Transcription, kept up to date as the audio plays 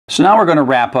So now we're going to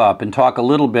wrap up and talk a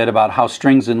little bit about how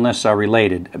strings and lists are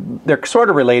related. They're sort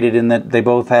of related in that they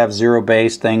both have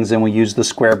zero-based things, and we use the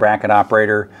square bracket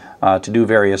operator to do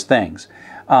various things.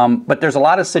 But there's a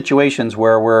lot of situations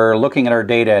where we're looking at our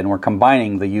data and we're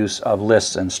combining the use of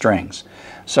lists and strings.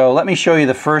 So let me show you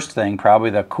the first thing, probably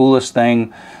the coolest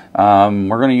thing. We're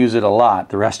going to use it a lot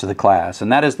the rest of the class, and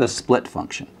that is the split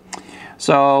function.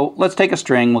 So let's take a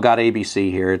string. We've got ABC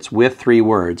here. It's with 3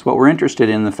 words. What we're interested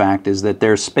in, the fact, is that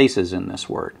there's spaces in this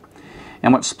word.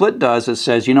 And what split does is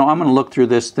says, you know, I'm going to look through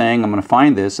this thing, I'm going to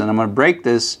find this, and I'm going to break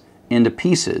this into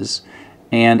pieces,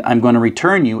 and I'm going to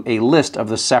return you a list of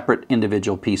the separate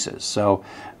individual pieces. So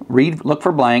look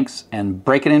for blanks and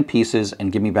break it in pieces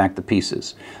and give me back the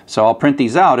pieces. So I'll print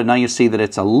these out, and now you see that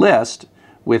it's a list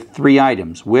with 3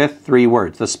 items, with 3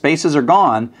 words. The spaces are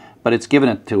gone, but it's given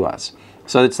it to us.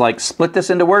 So it's like, split this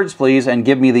into words, please, and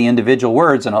give me the individual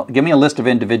words, and give me a list of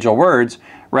individual words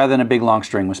rather than a big long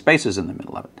string with spaces in the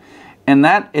middle of it. And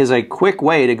that is a quick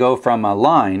way to go from a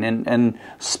line, and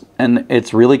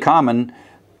it's really common.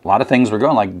 A lot of things we're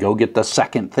going like, go get the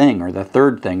second thing or the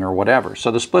third thing or whatever. So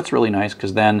the split's really nice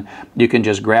because then you can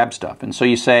just grab stuff. And so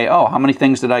you say, oh, how many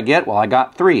things did I get? Well, I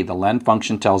got 3. The len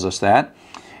function tells us that.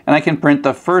 And I can print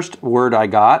the first word I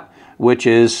got, which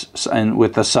is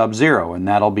with the sub-0, and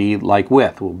that'll be like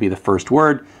with, will be the first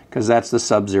word because that's the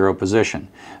sub-0 position.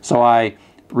 So I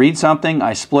read something,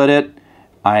 I split it,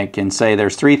 I can say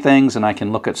there's 3 things, and I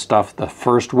can look at stuff, the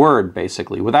first word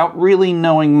basically, without really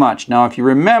knowing much. Now if you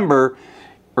remember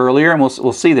earlier, and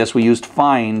we'll see this, we used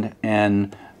find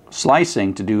and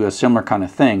slicing to do a similar kind of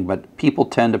thing, but people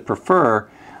tend to prefer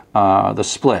the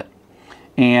split.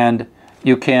 And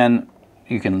you can,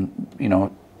 you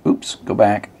know, oops, go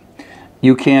back.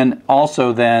 You can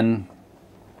also then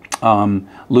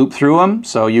loop through them,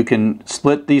 so you can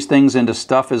split these things into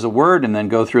stuff as a word, and then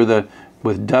go through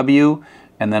with W,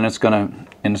 and then it's going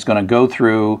to go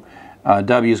through.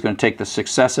 W is going to take the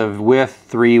successive with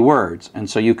 3 words, and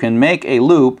so you can make a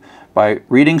loop by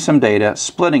reading some data,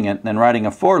 splitting it, then writing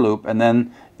a for loop, and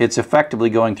then it's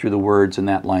effectively going through the words in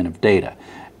that line of data.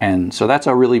 And so that's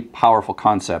a really powerful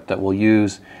concept that we'll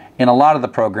use in a lot of the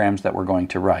programs that we're going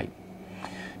to write.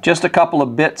 Just a couple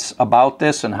of bits about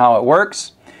this and how it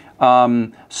works.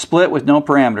 Split with no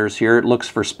parameters here, it looks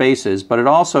for spaces, but it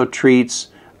also treats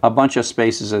a bunch of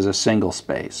spaces as a single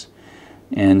space.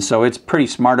 And so it's pretty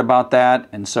smart about that.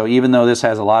 And so even though this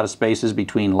has a lot of spaces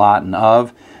between lot and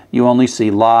of, you only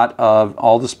see lot, of,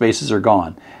 all the spaces are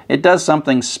gone. It does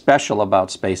something special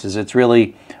about spaces. It's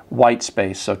really white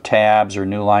space, so tabs or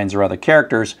new lines or other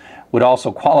characters would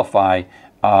also qualify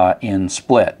in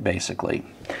split, basically.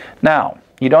 Now,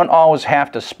 you don't always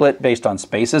have to split based on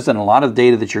spaces, and a lot of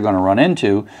data that you're going to run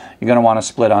into, you're going to want to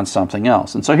split on something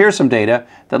else. And so here's some data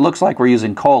that looks like we're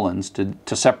using colons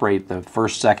to separate the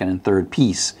first, second, and third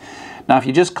piece. Now if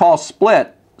you just call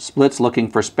split, split's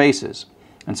looking for spaces.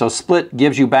 And so split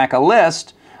gives you back a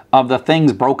list of the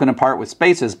things broken apart with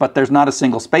spaces, but there's not a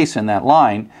single space in that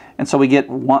line. And so we get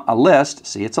a list,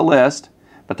 see it's a list,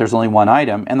 but there's only 1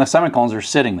 item, and the semicolons are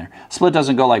sitting there. Split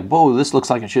doesn't go like, whoa, this looks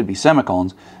like it should be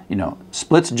semicolons. You know,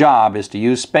 split's job is to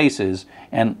use spaces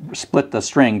and split the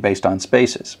string based on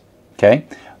spaces. Okay?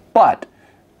 But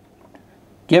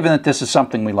given that this is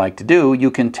something we like to do,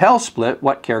 you can tell split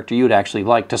what character you'd actually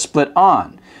like to split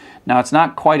on. Now, it's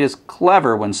not quite as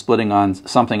clever when splitting on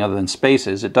something other than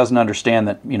spaces. It doesn't understand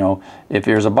that, you know, if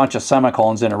there's a bunch of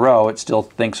semicolons in a row, it still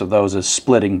thinks of those as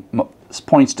splitting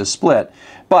points to split.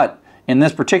 But in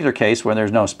this particular case, where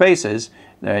there's no spaces,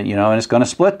 you know, and it's going to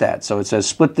split that. So it says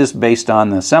split this based on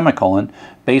the semicolon,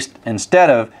 instead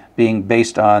of being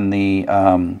based on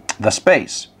the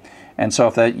space. And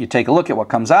so if you take a look at what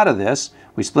comes out of this,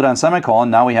 we split on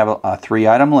semicolon. Now we have a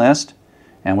 3-item list,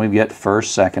 and we get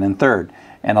first, second, and third.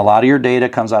 And a lot of your data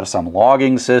comes out of some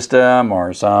logging system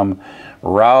or some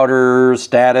router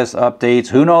status updates.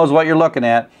 Who knows what you're looking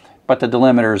at? But the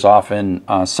delimiter is often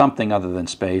something other than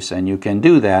space, and you can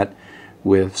do that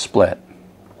with split.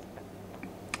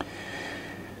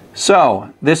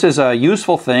 So this is a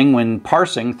useful thing when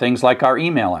parsing things like our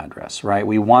email address, right?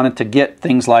 We wanted to get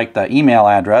things like the email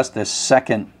address, this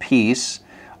second piece,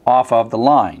 off of the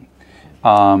line.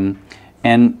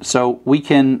 And so we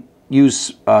can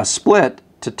use split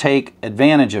to take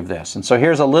advantage of this. And so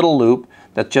here's a little loop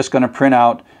that's just going to print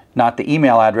out not the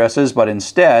email addresses, but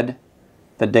instead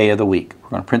the day of the week. We're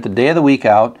going to print the day of the week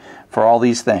out for all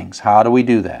these things. How do we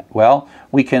do that? Well,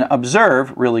 we can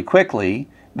observe really quickly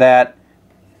that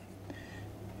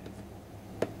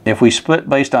if we split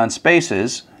based on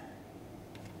spaces,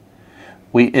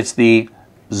 it's the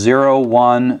 0,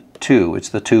 1, 2. It's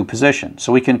the 2 position.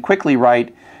 So we can quickly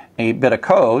write a bit of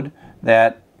code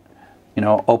that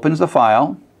opens the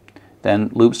file, then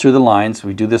loops through the lines.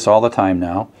 We do this all the time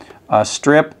now.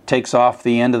 Strip takes off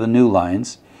the end of the new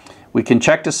lines. We can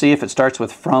check to see if it starts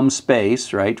with from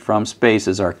space, right? From space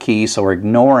is our key, so we're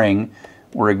ignoring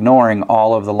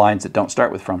all of the lines that don't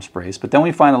start with from space. But then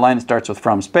we find a line that starts with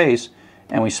from space,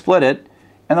 and we split it,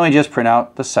 and then we just print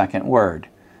out the second word.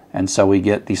 And so we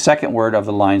get the second word of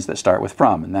the lines that start with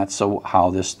from, and that's how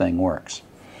this thing works.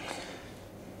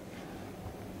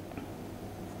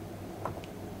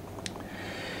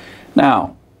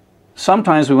 Now,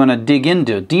 sometimes we want to dig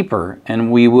into it deeper, and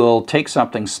we will take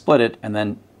something, split it, and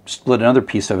then split another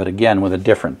piece of it again with a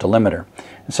different delimiter.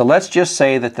 And so let's just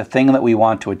say that the thing that we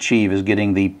want to achieve is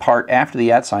getting the part after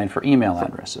the @ sign for email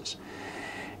addresses.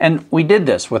 And we did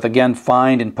this with, again,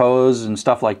 find and pose and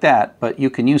stuff like that, but you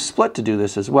can use split to do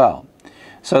this as well.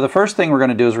 So the first thing we're going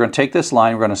to do is we're going to take this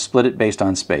line, we're going to split it based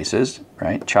on spaces,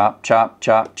 right? Chop, chop,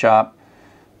 chop, chop,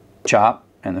 chop.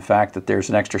 And the fact that there's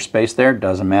an extra space there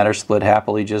doesn't matter. Split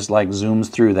happily just like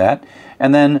zooms through that.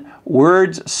 And then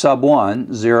words sub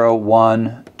 1, 0,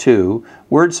 1, 2.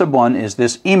 Word sub 1 is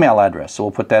this email address. So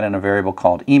we'll put that in a variable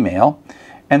called email.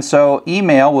 And so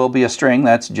email will be a string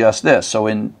that's just this. So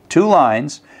in 2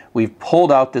 lines, we've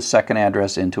pulled out this second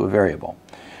address into a variable.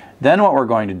 Then what we're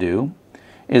going to do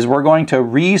is we're going to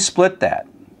re-split that.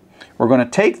 We're going to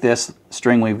take this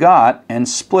string we've got and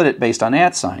split it based on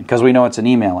 @ sign because we know it's an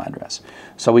email address.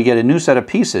 So we get a new set of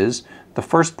pieces. The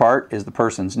first part is the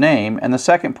person's name, and the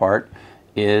second part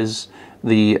is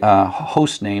the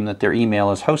host name that their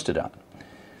email is hosted on.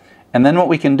 And then what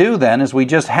we can do then is we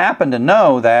just happen to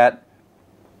know that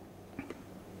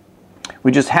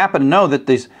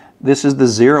this is the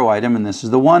 0 item and this is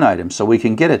the 1 item, so we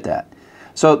can get at that.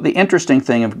 So the interesting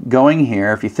thing of going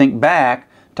here, if you think back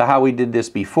to how we did this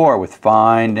before with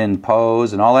find and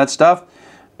pose and all that stuff,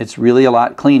 it's really a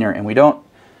lot cleaner. And we don't,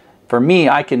 for me,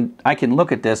 I can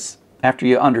look at this after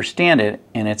you understand it,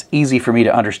 and it's easy for me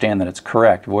to understand that it's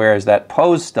correct. Whereas that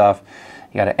pose stuff,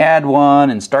 you got to add one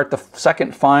and start the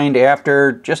second find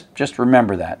after. Just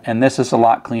remember that. And this is a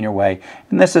lot cleaner way.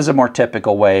 And this is a more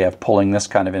typical way of pulling this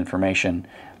kind of information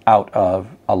out of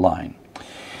a line.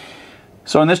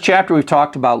 So in this chapter we've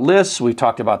talked about lists, we've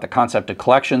talked about the concept of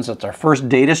collections. That's our first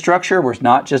data structure. We're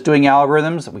not just doing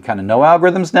algorithms. We kind of know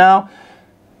algorithms now,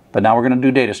 but now we're going to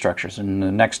do data structures.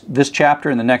 And this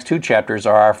chapter and the next 2 chapters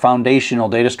are our foundational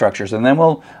data structures. And then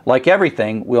we'll, like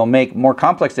everything, we'll make more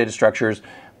complex data structures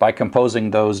by composing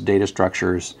those data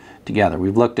structures together.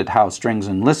 We've looked at how strings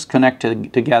and lists connect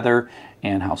together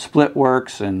and how split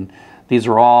works, and these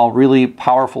are all really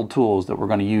powerful tools that we're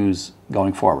going to use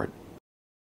going forward.